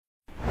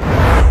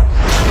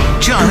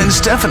and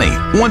Stephanie,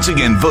 once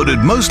again voted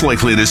most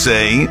likely to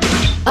say,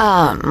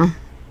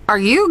 Are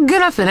you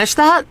gonna finish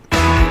that?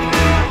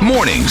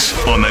 mornings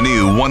on the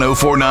new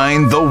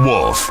 1049 The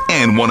Wolf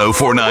and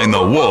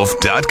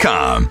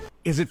 1049thewolf.com.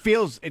 It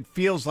feels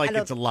like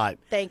it's a lot.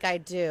 Think I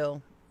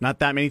do. Not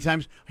that many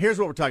times. Here's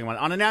what we're talking about.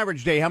 On an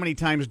average day, how many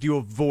times do you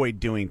avoid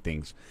doing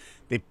things?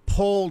 They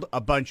polled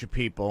a bunch of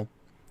people,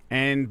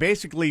 and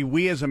basically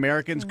we as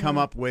Americans come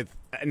up with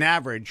an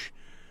average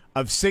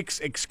of 6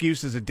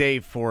 excuses a day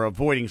for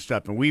avoiding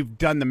stuff, and we've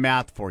done the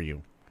math for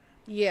you.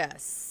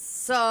 Yes.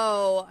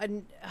 So,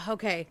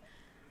 okay.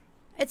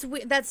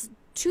 That's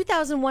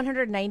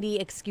 2,190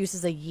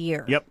 excuses a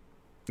year. Yep.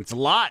 It's a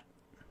lot.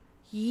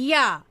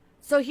 Yeah.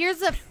 So here's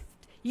the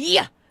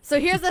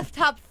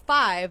top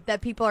 5 that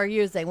people are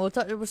using. We'll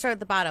start at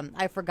the bottom.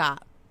 I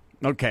forgot.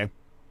 Okay.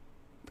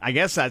 I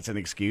guess that's an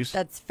excuse.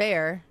 That's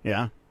fair.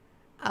 Yeah.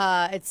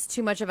 It's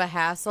too much of a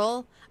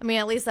hassle. I mean,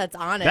 at least that's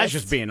honest. That's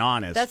just being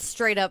honest. That's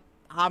straight up.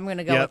 I'm going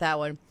to go with that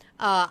one.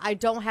 I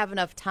don't have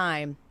enough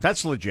time.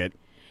 That's legit.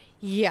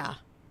 Yeah.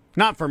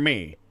 Not for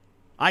me.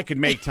 I could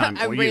make time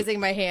for I'm you.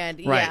 raising my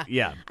hand. Right,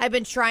 yeah. I've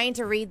been trying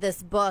to read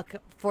this book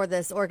for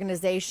this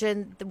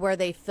organization where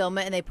they film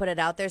it and they put it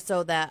out there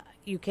so that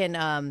you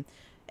can,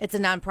 it's a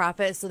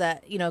nonprofit so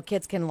that,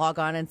 kids can log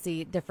on and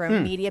see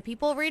different media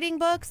people reading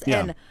books. Yeah.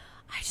 And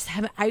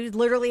I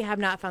literally have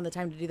not found the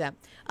time to do that.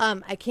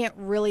 I can't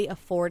really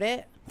afford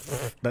it.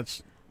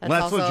 That's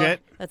also,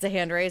 legit. That's a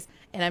hand raise.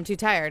 And I'm too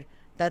tired.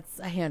 That's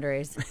a hand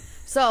raise.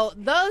 So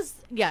those,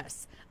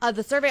 yes.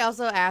 The survey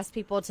also asked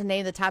people to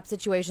name the top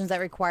situations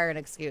that require an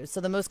excuse. So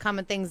the most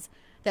common things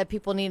that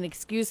people need an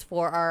excuse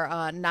for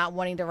are not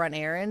wanting to run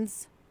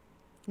errands,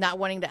 not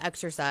wanting to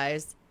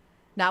exercise,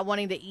 not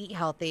wanting to eat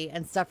healthy,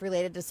 and stuff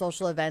related to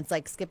social events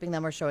like skipping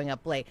them or showing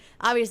up late.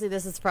 Obviously,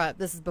 this is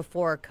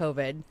before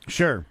COVID.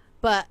 Sure.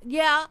 But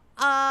yeah,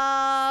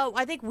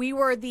 I think we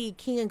were the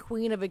king and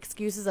queen of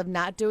excuses of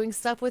not doing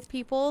stuff with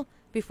people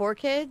before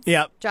kids.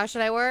 Yep. Josh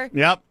and I were.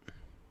 Yep.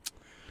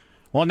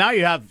 Well, now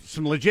you have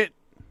some legit.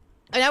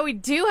 Now we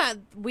do have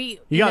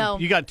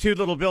You got 2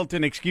 little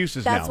built-in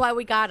excuses now. That's why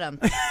we got them.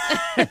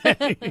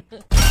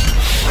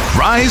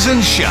 Rise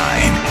and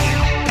shine.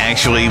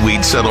 Actually,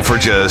 we'd settle for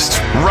just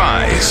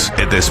rise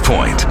at this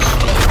point.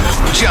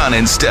 John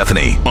and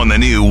Stephanie on the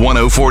new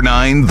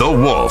 1049 The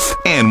Wolf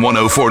and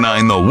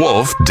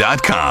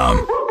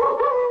 1049thewolf.com.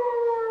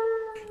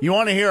 You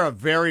want to hear a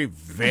very,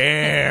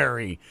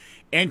 very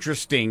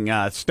interesting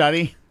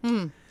study?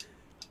 In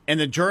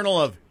the Journal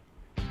of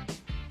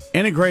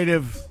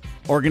Integrative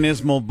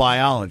Organismal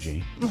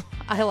Biology.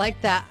 I like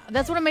that.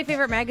 That's one of my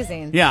favorite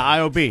magazines. Yeah,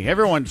 IOB.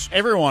 Everyone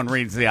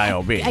reads the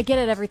IOB. I get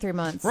it every 3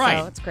 months. Right.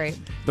 So it's great.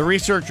 The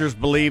researchers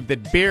believe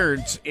that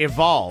beards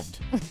evolved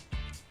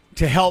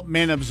to help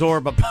men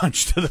absorb a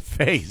punch to the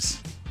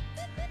face.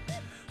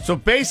 So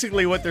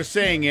basically what they're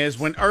saying is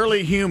when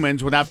early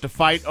humans would have to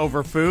fight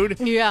over food,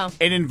 it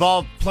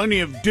involved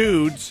plenty of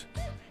dudes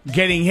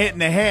getting hit in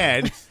the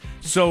head,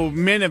 so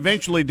men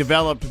eventually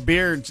developed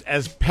beards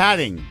as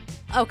padding.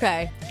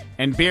 Okay.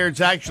 And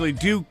beards actually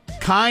do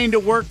kind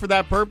of work for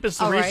that purpose.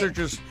 The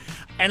researchers,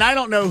 and I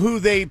don't know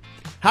who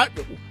I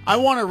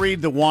want to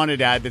read the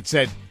wanted ad that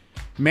said,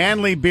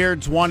 manly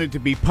beards wanted to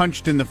be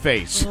punched in the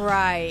face.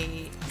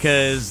 Right.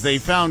 Because they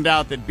found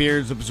out that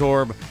beards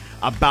absorb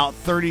about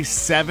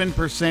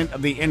 37%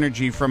 of the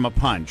energy from a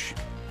punch.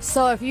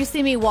 So if you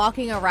see me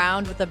walking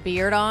around with a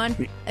beard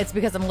on, it's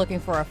because I'm looking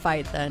for a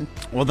fight then.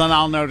 Well, then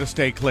I'll know to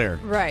stay clear.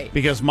 Right.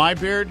 Because my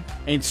beard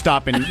ain't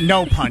stopping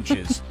no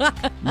punches.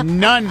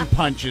 None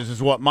punches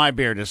is what my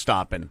beard is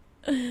stopping.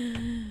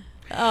 Boy.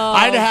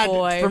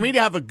 For me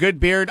to have a good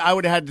beard, I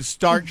would have had to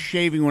start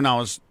shaving when I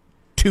was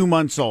 2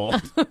 months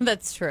old.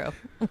 That's true.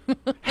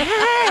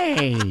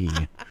 Hey!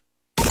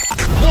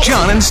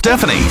 John and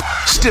Stephanie,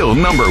 still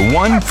number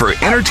 1 for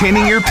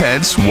entertaining your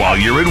pets while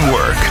you're at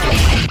work.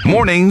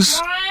 Mornings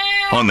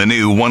on the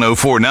new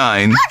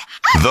 1049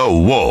 The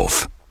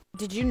Wolf.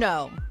 Did you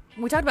know?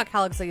 We talked about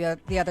Calixa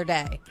the other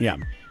day. Yeah.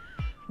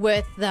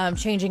 With them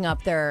changing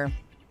up their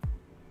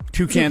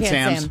Toucan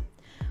Sam's.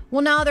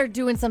 Well, now they're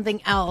doing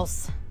something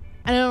else.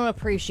 And I don't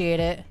appreciate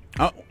it.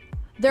 Oh,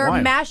 They're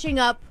why? mashing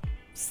up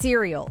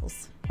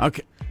cereals.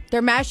 Okay.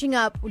 They're mashing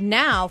up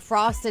now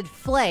Frosted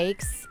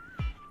Flakes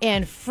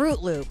and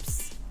Fruit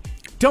Loops.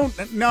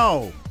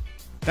 No,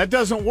 that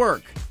doesn't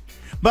work.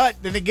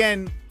 But then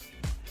again,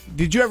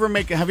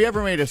 have you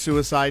ever made a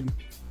suicide?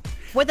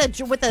 With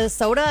a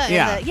soda?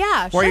 Yeah.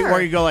 Yeah, Where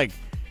sure. You go like,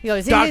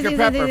 Dr. Dr.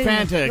 Pepper,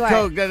 Fanta, right.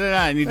 Coke,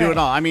 and you do it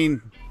all. I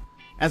mean,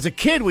 as a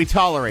kid, we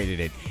tolerated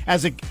it.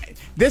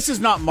 This is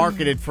not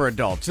marketed for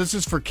adults. This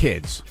is for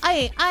kids.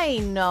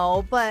 I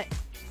know, but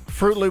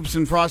Fruit Loops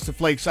and Frosted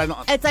Flakes.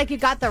 it's like you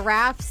got the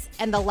Rafts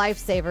and the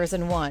Lifesavers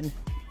in one.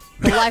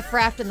 The Life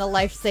Raft and the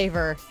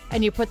Lifesaver,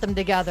 and you put them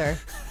together.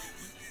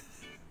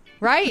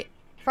 Right?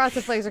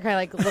 Frosted Flakes are kind of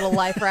like little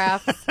Life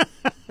Rafts,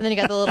 and then you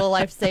got the little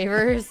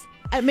Lifesavers.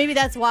 And maybe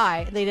that's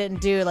why they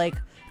didn't do like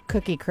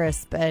Cookie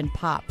Crisp and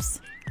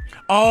Pops.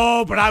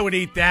 Oh, but I would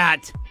eat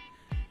that.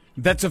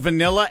 That's a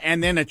vanilla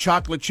and then a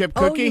chocolate chip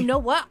cookie? Oh, you know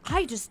what?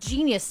 I just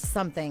geniused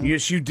something.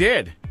 Yes, you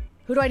did.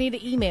 Who do I need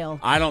to email?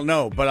 I don't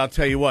know, but I'll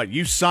tell you what.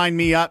 You sign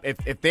me up.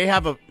 If they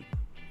have a...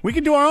 We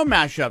can do our own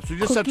mashups. We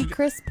just Cookie have to...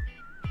 Crisp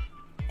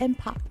and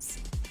Pops.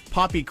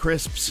 Poppy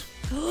Crisps.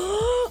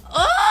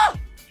 Oh!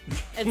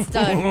 It's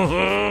done.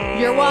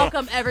 You're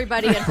welcome,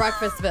 everybody in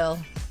Breakfastville.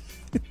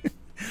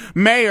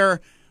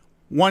 Mayor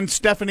wants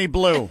Stephanie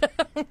Blue.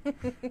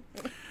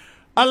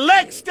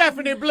 Elect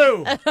Stephanie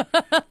Blue.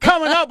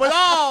 Coming up with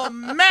all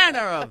manner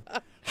of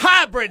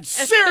hybrid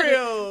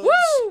cereals.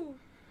 Woo!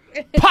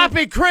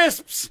 Poppy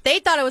Crisps. They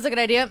thought it was a good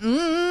idea.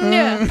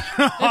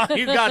 Yeah.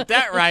 You got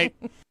that right.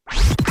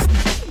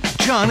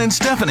 John and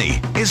Stephanie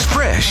is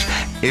fresh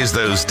is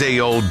those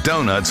day-old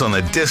donuts on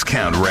the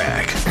discount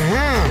rack.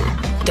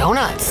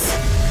 Donuts.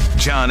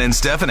 John and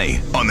Stephanie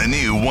on the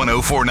new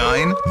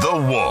 104.9 The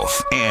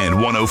Wolf and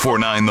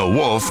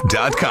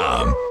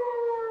 1049thewolf.com.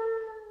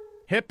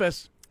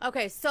 Hippus.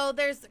 Okay, so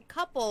there's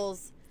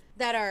couples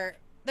that are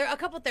there. A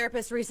couple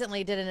therapists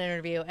recently did an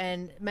interview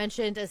and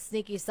mentioned a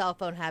sneaky cell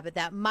phone habit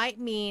that might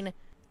mean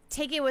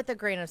take it with a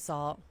grain of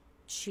salt.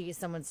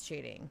 Someone's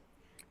cheating.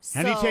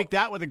 How do you take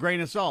that with a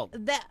grain of salt?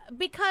 That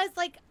because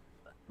like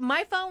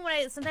my phone,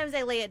 sometimes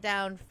I lay it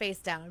down face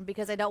down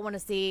because I don't want to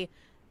see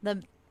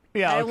the.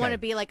 Yeah, I don't okay. want to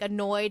be like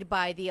annoyed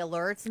by the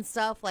alerts and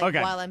stuff like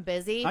Okay. while I'm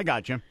busy. I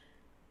got you.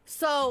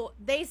 So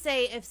they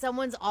say if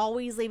someone's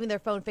always leaving their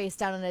phone face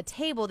down on a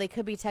table, they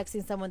could be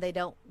texting someone they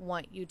don't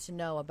want you to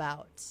know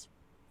about.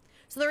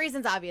 So the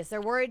reason's obvious.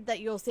 They're worried that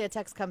you'll see a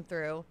text come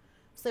through,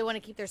 so they want to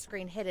keep their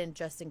screen hidden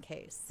just in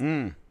case.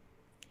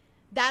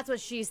 That's what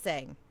she's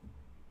saying.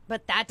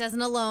 But that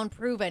doesn't alone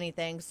prove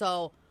anything.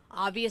 So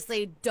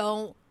obviously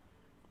don't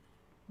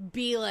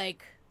be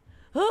like,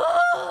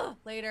 "Ah!"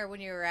 later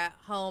when you're at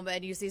home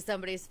and you see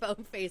somebody's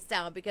phone face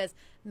down, because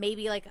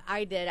maybe like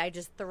I did, I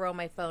just throw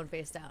my phone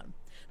face down.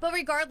 But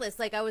regardless,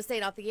 like I was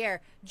saying off the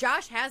air,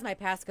 Josh has my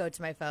passcode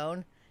to my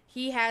phone.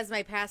 He has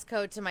my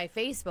passcode to my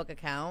Facebook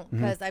account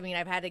because, I mean,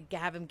 I've had to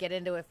have him get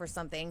into it for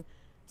something.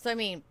 So, I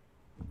mean,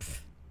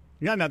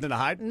 You got nothing to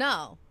hide.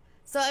 no.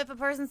 So if a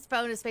person's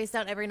phone is face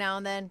down every now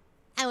and then,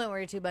 I wouldn't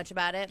worry too much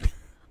about it.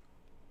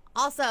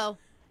 Also,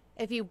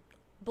 if you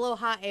blow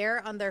hot air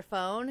on their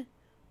phone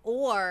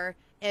or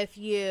if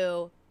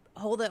you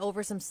hold it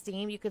over some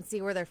steam, you can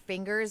see where their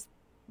fingers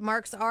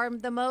marks are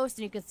the most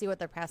and you can see what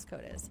their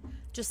passcode is.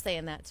 Just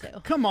saying that too.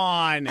 Come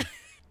on.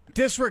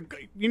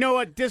 You know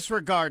what?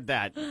 Disregard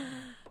that.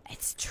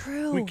 It's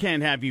true. We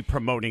can't have you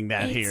promoting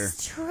that here.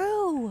 It's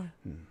true.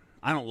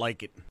 I don't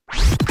like it.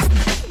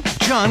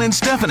 John and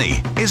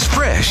Stephanie is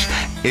fresh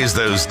is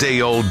those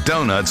day-old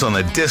donuts on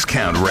the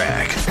discount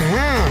rack.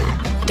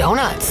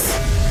 Donuts.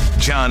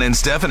 John and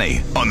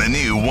Stephanie on the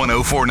new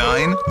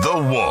 104.9 The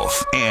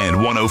Wolf and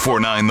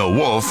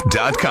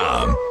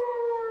 1049thewolf.com.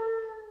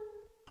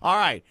 All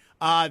right.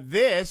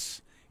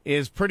 This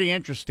is pretty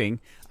interesting.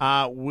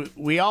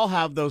 We all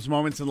have those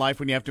moments in life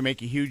when you have to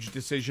make a huge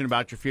decision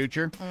about your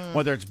future,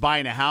 whether it's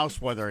buying a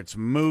house, whether it's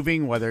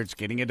moving, whether it's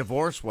getting a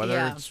divorce, whether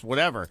Yeah. it's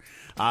whatever.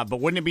 But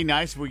wouldn't it be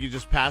nice if we could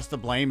just pass the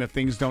blame if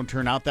things don't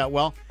turn out that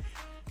well?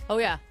 Oh,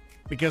 yeah.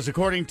 Because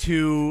according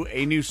to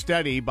a new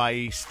study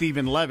by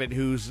Stephen Levitt,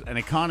 who's an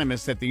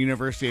economist at the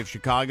University of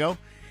Chicago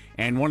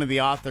and one of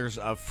the authors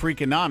of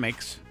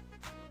Freakonomics,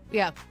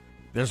 Yeah.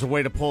 there's a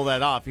way to pull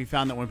that off. He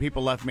found that when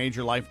people left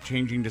major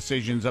life-changing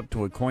decisions up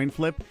to a coin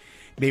flip,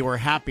 they were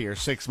happier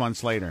 6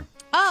 months later.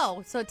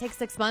 Oh, so it takes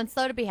 6 months,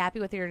 though, to be happy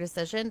with your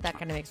decision? That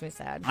kind of makes me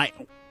sad.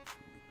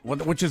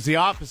 Which is the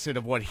opposite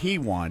of what he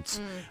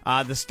wants.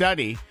 The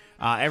study,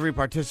 every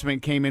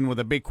participant came in with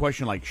a big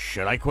question like,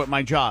 should I quit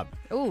my job?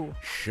 Ooh.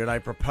 Should I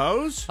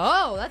propose?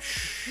 Oh, that's...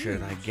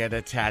 Should I get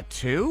a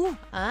tattoo?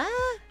 Ah.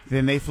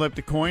 Then they flipped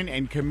a coin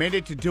and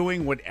committed to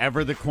doing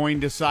whatever the coin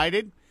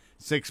decided.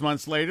 6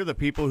 months later, the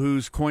people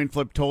whose coin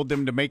flip told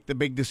them to make the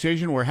big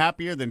decision were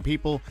happier than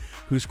people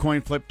whose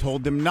coin flip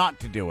told them not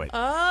to do it.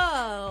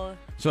 Oh.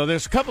 So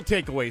there's a couple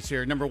takeaways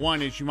here. Number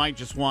one is you might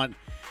just want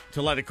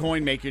to let a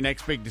coin make your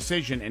next big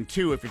decision. And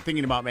two, if you're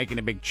thinking about making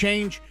a big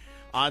change,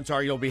 odds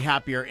are you'll be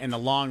happier in the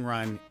long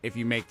run if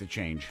you make the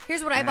change.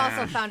 Here's what I've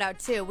also found out,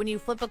 too. When you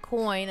flip a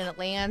coin and it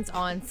lands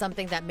on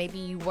something that maybe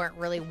you weren't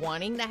really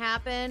wanting to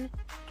happen,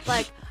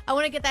 like, I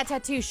want to get that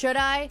tattoo, should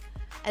I?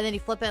 And then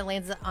you flip it and it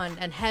lands on,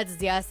 and heads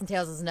is yes and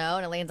tails is no,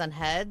 and it lands on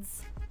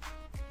heads.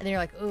 And then you're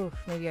like, ooh,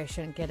 maybe I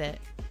shouldn't get it.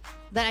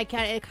 Then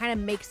it kind of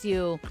makes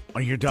you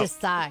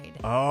decide.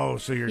 Oh,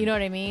 so you're... You know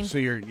what I mean? So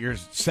you're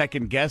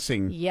second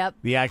guessing Yep.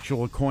 the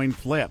actual coin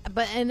flip.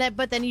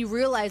 But then you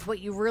realize what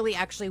you really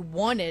actually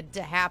wanted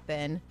to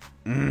happen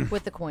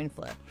with the coin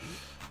flip.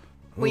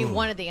 What you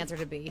wanted the answer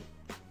to be.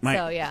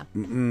 So yeah.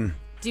 Do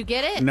you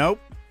get it? Nope.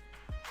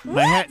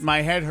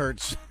 My head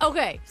hurts.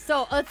 Okay,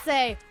 so let's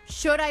say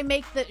should I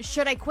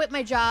quit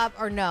my job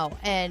or no?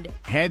 And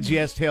Heads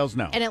yes, tails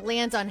no. it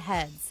lands on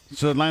heads.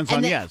 So it lands And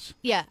on then- yes.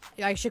 Yeah,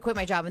 I should quit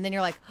my job. And then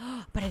you're like,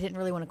 oh, but I didn't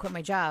really want to quit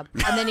my job.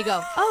 And then you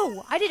go,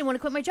 oh, I didn't want to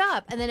quit my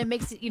job. And then it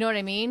makes it, you know what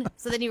I mean?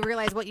 So then you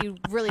realize what you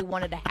really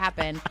wanted to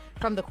happen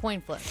from the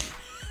coin flip.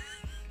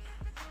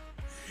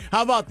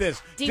 How about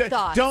this? Deep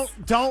thoughts.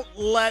 Don't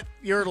let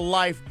your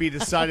life be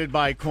decided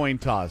by a coin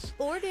toss.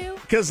 Or do.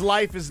 Because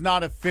life is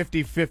not a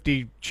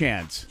 50-50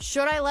 chance.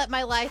 Should I let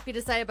my life be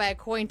decided by a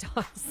coin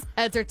toss,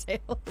 heads or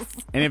tails?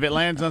 And if it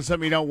lands on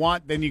something you don't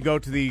want, then you go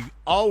to the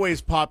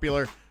always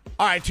popular,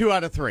 all right, 2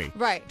 out of 3.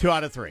 Right. 2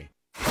 out of 3.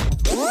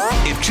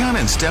 If John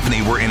and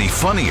Stephanie were any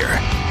funnier,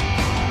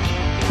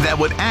 that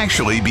would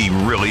actually be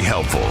really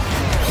helpful.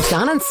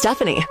 John and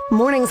Stephanie,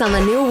 mornings on the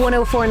new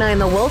 1049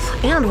 The Wolf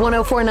and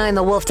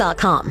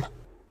 1049thewolf.com.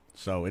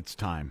 So it's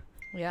time.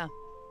 Yeah.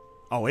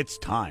 Oh, it's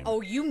time.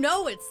 Oh, you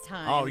know it's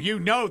time. Oh, you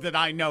know that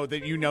I know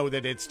that you know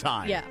that it's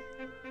time. Yeah.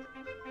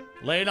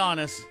 Lay it on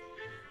us.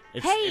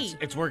 Hey.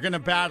 It's we're going to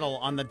battle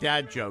on the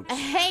dad jokes.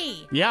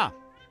 Hey. Yeah.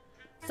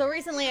 So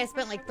recently I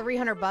spent like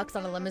 $300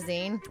 on a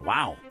limousine.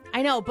 Wow.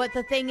 I know, but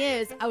the thing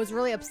is, I was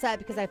really upset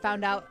because I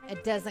found out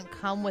it doesn't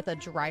come with a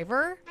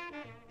driver.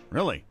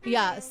 Really?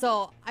 Yeah,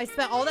 so I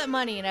spent all that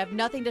money and I have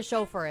nothing to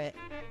show for it.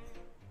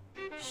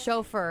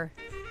 Chauffeur.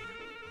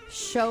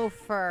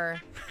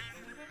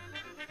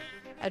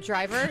 A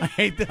driver? I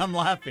hate that I'm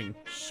laughing.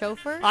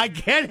 Chauffeur? I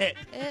get it.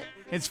 It.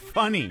 It's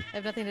funny. I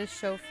have nothing to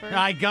show for.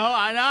 I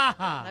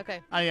know.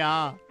 Okay.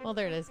 Well,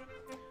 there it is.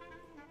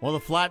 Well, the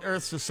Flat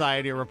Earth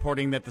Society are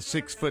reporting that the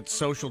 6-foot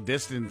social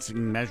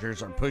distancing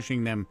measures are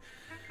pushing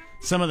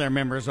some of their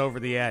members over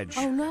the edge.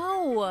 Oh,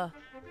 no.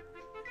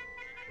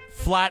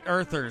 Flat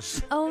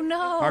Earthers Oh,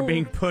 no. are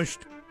being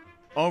pushed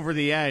over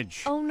the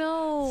edge Oh,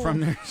 no.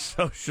 from their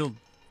social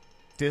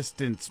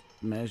distance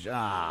measure.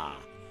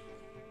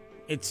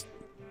 It's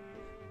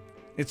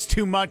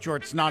too much or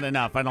it's not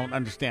enough. I don't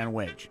understand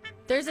which.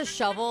 There's a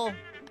shovel.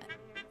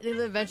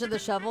 The invention of the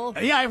shovel.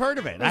 Yeah, I've heard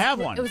of it. I have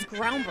one. It was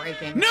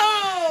groundbreaking.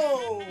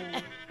 No!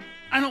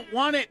 I don't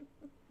want it.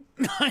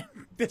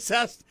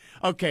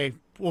 Okay,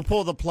 we'll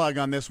pull the plug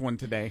on this one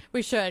today.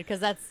 We should, because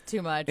that's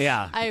too much.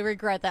 Yeah. I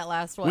regret that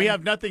last one. We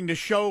have nothing to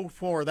show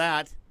for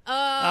that. It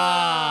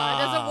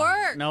doesn't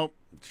work. Nope,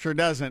 sure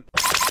doesn't.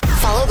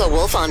 Follow The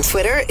Wolf on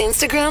Twitter,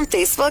 Instagram,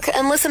 Facebook,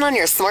 and listen on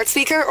your smart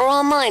speaker or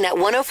online at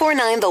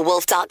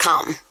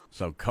 1049thewolf.com.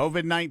 So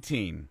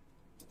COVID-19,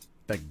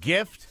 the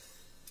gift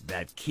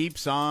that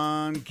keeps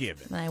on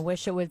giving. And I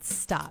wish it would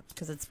stop,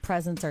 because its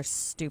presents are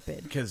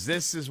stupid. Because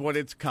this is what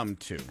it's come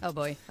to. Oh,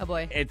 boy. Oh,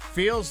 boy. It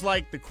feels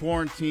like the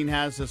quarantine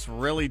has us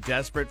really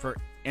desperate for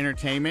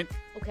entertainment.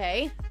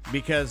 Okay.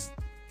 Because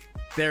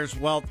there's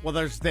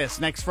this.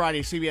 Next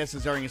Friday, CBS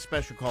is airing a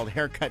special called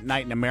Haircut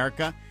Night in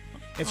America.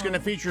 It's going to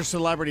feature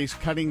celebrities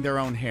cutting their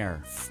own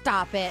hair.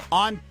 Stop it.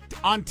 On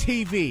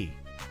TV.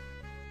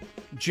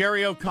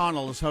 Jerry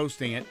O'Connell is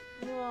hosting it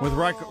with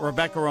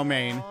Rebecca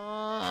Romaine,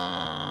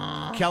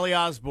 Kelly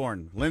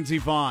Osbourne, Lindsey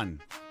Vonn.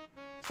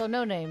 So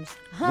no names.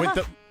 With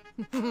the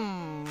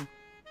well,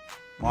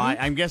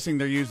 I'm guessing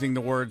they're using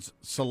the words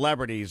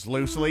celebrities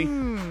loosely,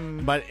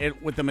 but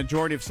with the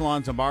majority of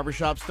salons and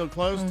barbershops still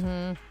closed,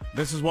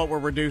 this is what we're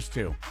reduced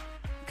to.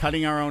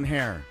 Cutting our own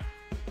hair.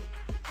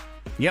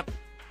 Yep.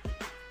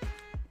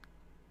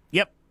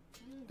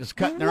 Just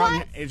cutting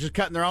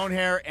their own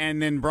hair and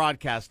then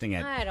broadcasting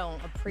it. I don't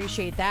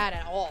appreciate that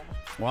at all.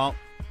 Well,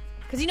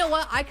 because you know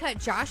what? I cut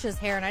Josh's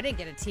hair and I didn't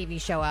get a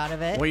TV show out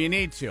of it. well, you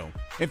need to.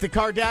 If the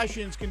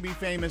Kardashians can be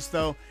famous,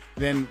 though,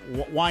 then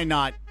why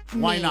not?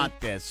 Why Me.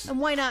 not this? And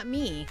why not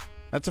me?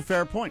 That's a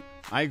fair point.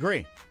 I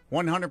agree.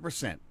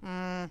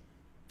 100%.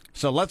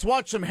 So let's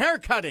watch some hair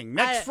cutting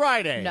next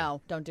Friday.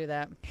 No, don't do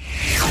that.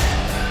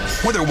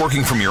 Whether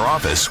working from your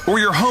office or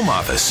your home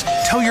office,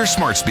 tell your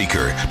smart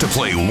speaker to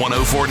play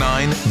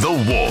 1049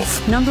 The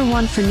Wolf. Number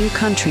one for new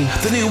country.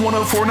 The new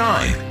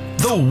 1049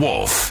 The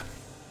Wolf.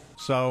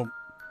 So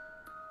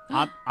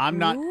I'm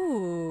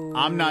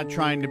not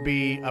trying to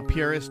be a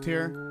purist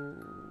here,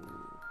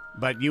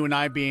 but you and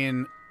I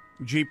being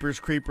Jeepers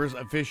Creepers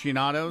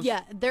aficionados. Yeah,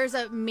 there's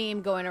a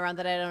meme going around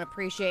that I don't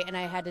appreciate, and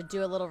I had to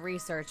do a little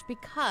research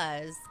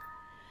because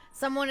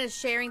someone is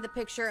sharing the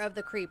picture of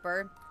the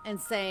creeper and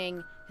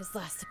saying his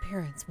last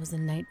appearance was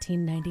in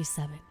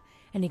 1997,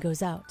 and he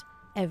goes out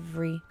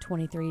every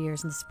 23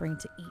 years in the spring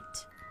to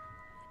eat.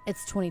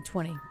 It's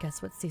 2020.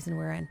 Guess what season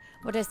we're in?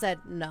 But I said,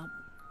 no,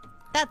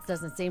 that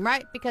doesn't seem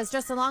right because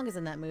Justin Long is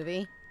in that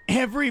movie.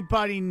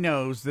 Everybody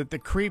knows that the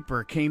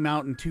creeper came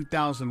out in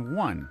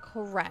 2001.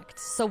 Correct.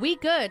 So we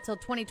good till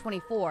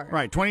 2024.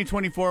 Right,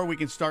 2024, we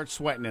can start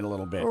sweating it a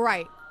little bit.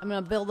 Right. I'm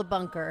going to build a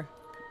bunker.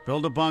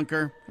 Build a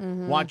bunker.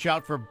 Watch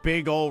out for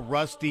big old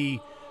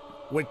rusty.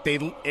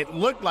 It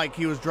looked like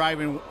he was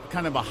driving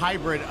kind of a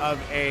hybrid of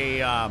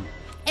a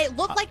It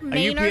looked like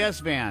Maynard. a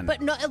UPS van.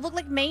 But no, it looked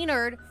like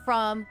Maynard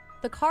from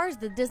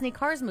the Disney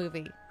Cars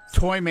movie.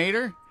 Toy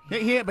Mater?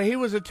 Yeah, but he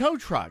was a tow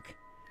truck.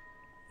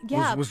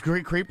 Yeah. Was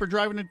Creeper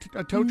driving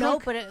a tow truck?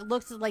 No, but it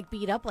looks like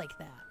beat up like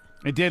that.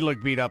 It did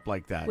look beat up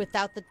like that.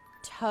 Without the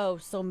toe.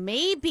 So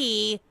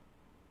maybe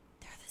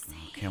they're the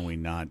same. Can we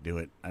not do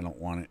it? I don't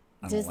want it.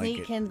 I don't Disney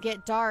like it. can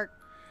get dark.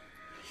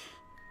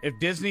 If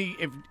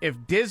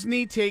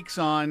Disney takes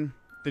on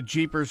the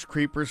Jeepers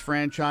Creepers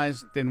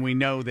franchise, then we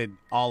know that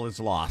all is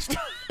lost.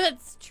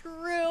 That's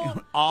true.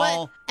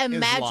 All but is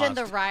imagine lost.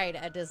 the ride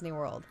at Disney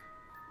World.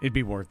 It'd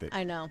be worth it.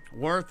 I know.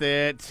 Worth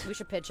it. We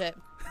should pitch it.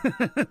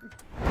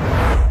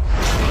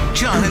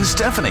 John and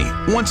Stephanie,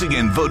 once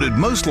again voted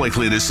most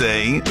likely to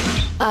say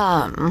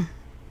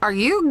Are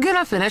you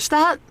gonna finish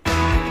that?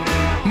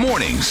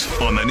 mornings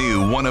on the new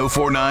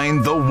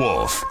 1049 The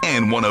Wolf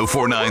and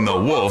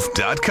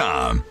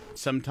 1049thewolf.com.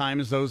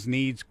 Sometimes those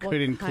needs could What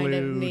include. kind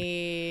of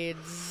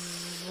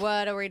needs?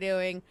 What are we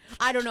doing?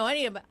 I don't know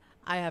any of it.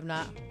 I have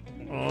not.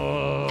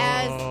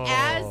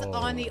 As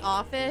on The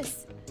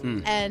Office,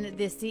 and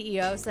the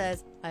CEO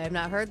says, I have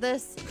not heard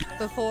this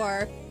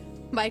before.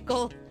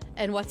 Michael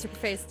and what's her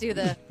face do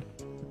the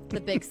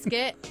big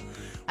skit.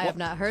 I have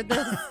not heard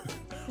this.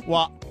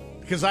 Well,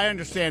 because I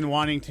understand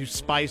wanting to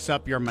spice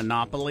up your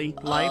Monopoly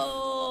life.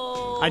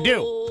 Oh. I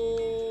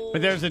do.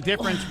 But there's a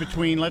difference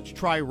between let's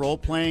try role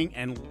playing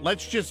and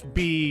let's just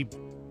be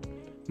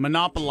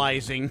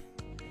monopolizing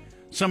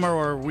somewhere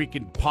where we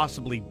could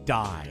possibly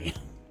die.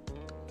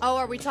 Oh,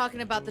 are we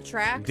talking about the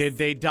tracks? Did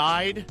they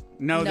died?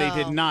 No, they No.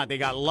 did not. They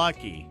got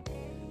lucky.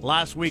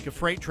 Last week, a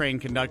freight train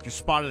conductor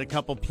spotted a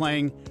couple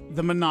playing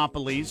the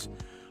Monopolies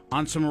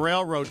on some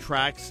railroad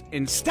tracks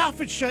in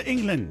Staffordshire,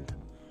 England.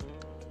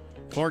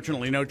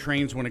 Fortunately, no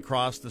trains went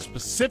across the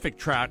specific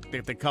track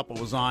that the couple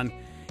was on,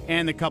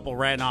 and the couple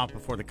ran off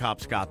before the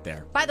cops got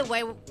there. By the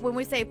way, when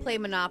we say play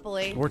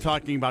Monopoly, We're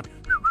talking about...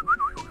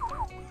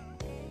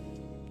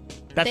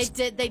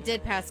 they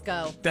did pass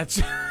go.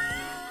 That's...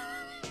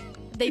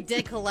 They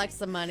did collect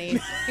some money.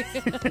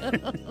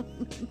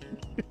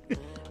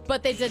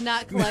 But they did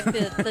not collect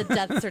the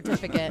death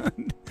certificate.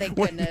 Thank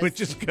goodness.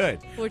 Which is good.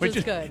 Which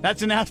is good.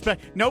 That's an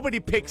aspect. Nobody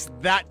picks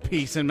that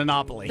piece in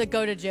Monopoly. The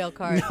go to jail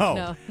card.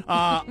 No.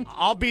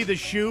 I'll be the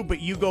shoe,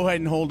 but you go ahead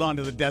and hold on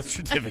to the death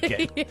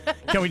certificate.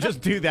 Can we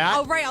just do that?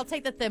 Oh, right. I'll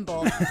take the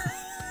thimble.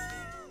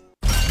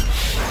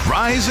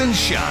 Rise and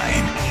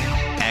shine.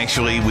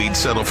 Actually, we'd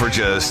settle for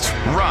just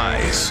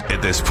rise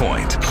at this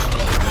point.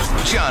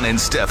 John and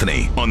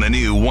Stephanie on the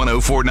new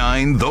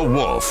 1049 The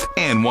Wolf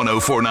and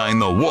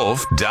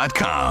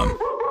 1049thewolf.com.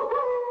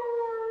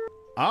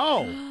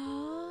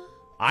 Oh.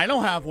 I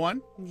don't have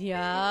one.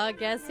 Yeah,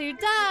 guess who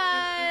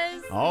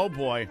does? Oh,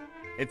 boy.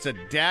 It's a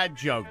dad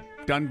joke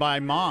done by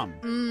mom.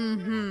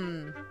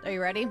 Are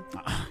you ready?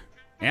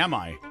 Am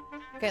I?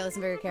 Okay,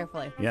 listen very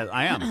carefully. Yes,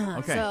 I am.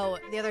 Okay. So,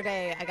 the other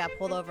day, I got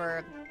pulled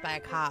over by a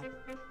cop,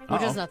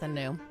 which is nothing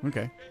new.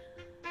 Okay.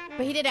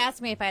 But he did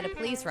ask me if I had a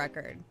police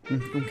record.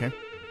 Okay.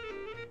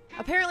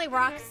 Apparently,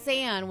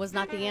 Roxanne was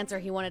not the answer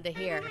he wanted to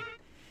hear.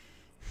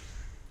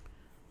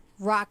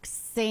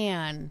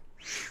 Roxanne.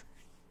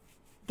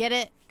 Get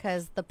it?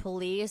 Because the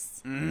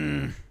Police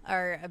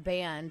are a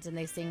band and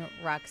they sing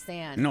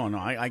Roxanne. No,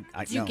 I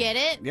Did you get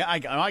it? Yeah, I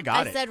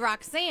got it. I said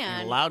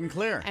Roxanne. Loud and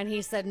clear. And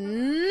he said,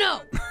 no.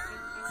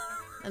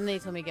 And then he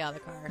told me to get out of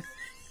the car.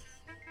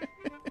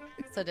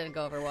 So it didn't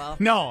go over well.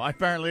 No,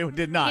 apparently it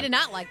did not. He did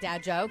not like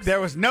dad jokes. There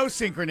was no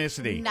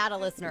synchronicity. Not a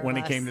listener of when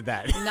us. it came to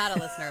that. Not a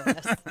listener of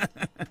this.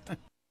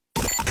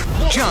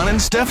 John and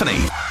Stephanie,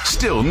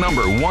 still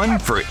number one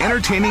for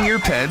entertaining your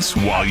pets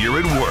while you're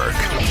at work.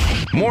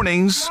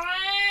 Mornings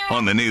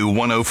on the new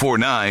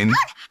 1049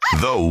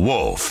 The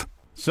Wolf.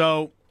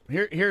 So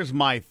here's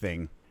my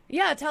thing.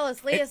 Yeah, tell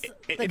us. Lead us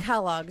the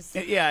Kellogg's.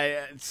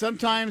 Yeah,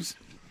 sometimes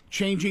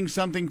changing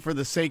something for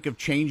the sake of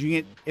changing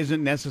it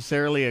isn't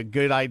necessarily a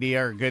good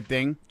idea or a good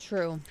thing.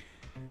 True.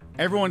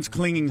 Everyone's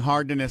clinging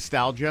hard to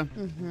nostalgia.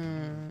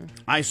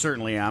 I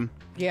certainly am.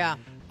 Yeah.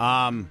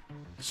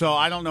 So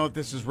I don't know if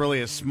this is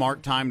really a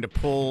smart time to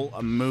pull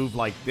a move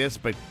like this,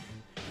 but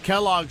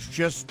Kellogg's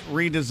just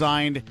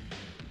redesigned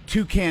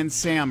Toucan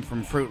Sam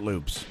from Fruit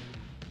Loops.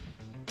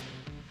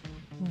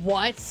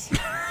 What?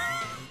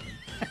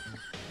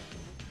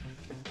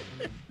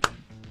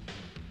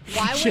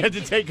 Why She had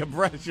would to take a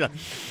breath. She's like,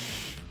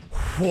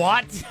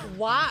 what?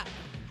 why?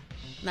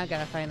 Not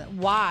gonna find that.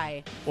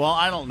 Why? Well,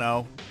 I don't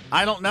know.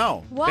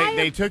 Why?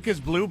 They took his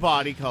blue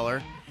body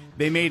color.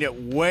 They made it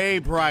way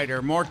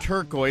brighter, more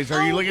turquoise.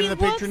 Are you looking he at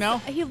the picture now?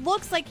 He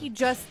looks like he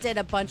just did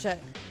a bunch of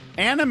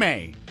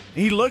Anime.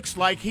 He looks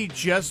like he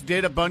just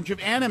did a bunch of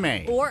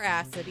anime. or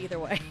acid. Either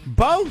way,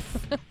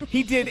 Both.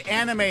 He did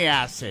anime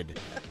acid.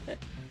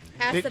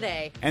 acid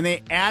A. And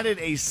they added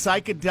a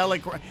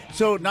psychedelic.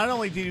 So not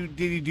only did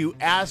he do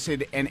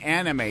acid and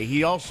anime,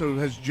 he also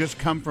has just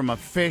come from a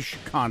Fish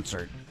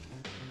concert.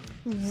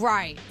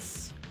 Right.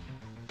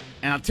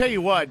 And I'll tell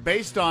you what,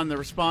 based on the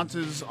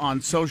responses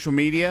on social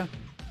media,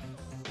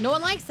 No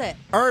one likes it.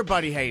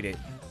 everybody hate it.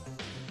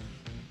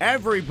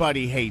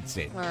 Everybody hates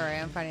it. All right,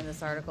 I'm finding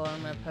this article and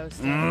I'm going to post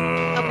it.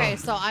 Okay,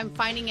 so I'm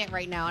finding it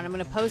right now and I'm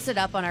going to post it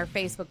up on our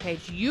Facebook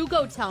page. You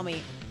go tell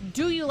me,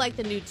 do you like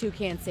the new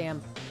Toucan Sam?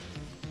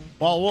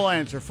 Well, we'll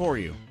answer for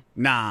you.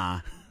 Nah.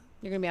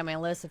 You're going to be on my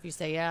list if you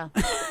say yeah.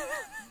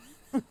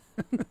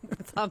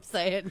 That's all I'm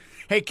saying.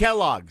 Hey,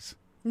 Kellogg's,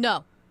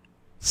 No.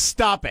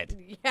 stop it.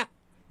 Yeah.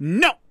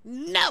 No.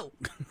 No.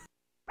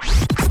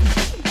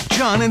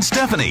 John and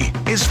Stephanie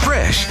is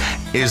fresh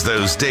as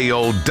those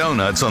day-old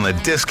donuts on the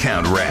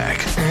discount rack.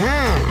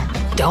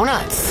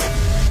 Donuts.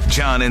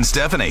 John and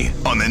Stephanie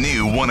on the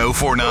new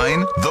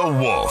 1049 The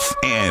Wolf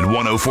and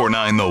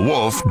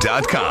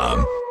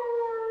 1049thewolf.com.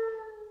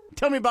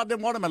 Tell me about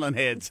them watermelon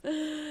heads.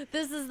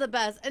 This is the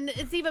best. And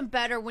it's even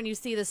better when you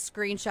see the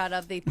screenshot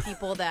of the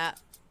people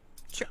that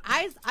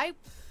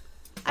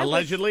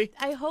Allegedly?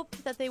 I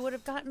hoped that they would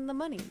have gotten the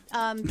money.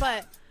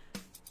 But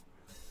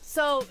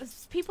so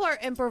people are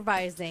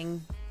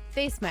improvising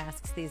face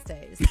masks these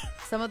days.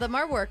 Some of them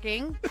are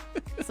working,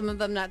 some of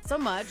them not so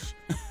much.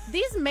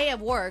 These may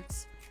have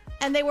worked,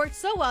 and they worked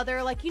so well.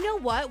 They're like, you know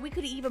what? We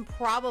could even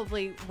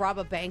probably rob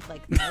a bank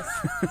like this.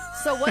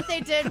 So what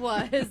they did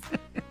was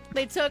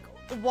they took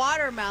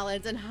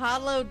watermelons and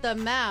hollowed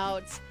them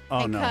out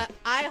and cut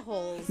eye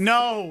holes.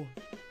 No.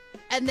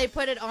 And they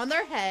put it on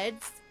their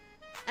heads,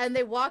 and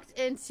they walked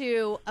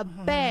into a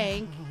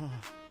bank.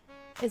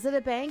 Is it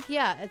a bank?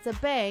 Yeah, it's a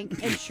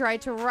bank. And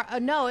tried to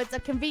no, it's a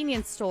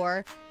convenience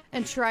store,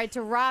 and tried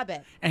to rob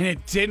it. And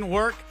it didn't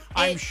work?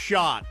 I'm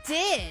shocked.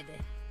 Did.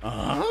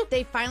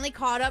 They finally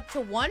caught up to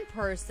one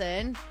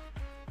person.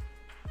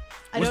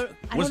 I don't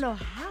know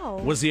how.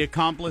 Was the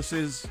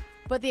accomplices?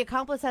 But the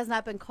accomplice has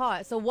not been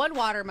caught. So one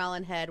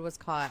watermelon head was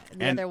caught,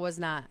 and the other was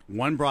not.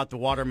 One brought the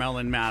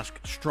watermelon mask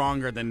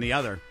stronger than the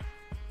other.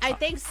 I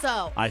think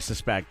so. I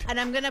suspect. And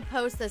I'm going to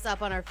post this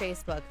up on our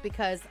Facebook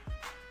because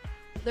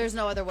there's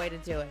no other way to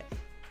do it.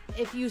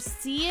 If you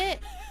see it,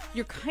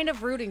 you're kind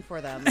of rooting for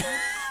them.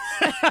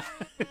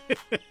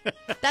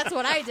 That's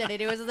what I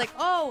did. It was like,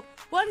 oh,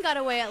 one got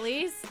away at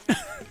least.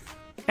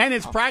 And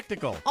it's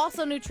practical.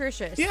 Also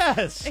nutritious.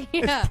 Yes.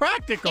 Yeah. It's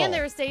practical. And they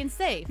were staying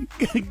safe.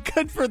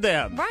 Good for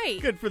them. Right.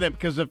 Good for them.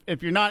 Because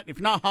if you're not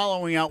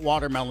hollowing out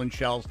watermelon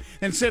shells,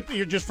 then simply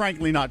you're just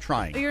frankly not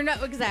trying. You're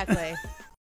not exactly.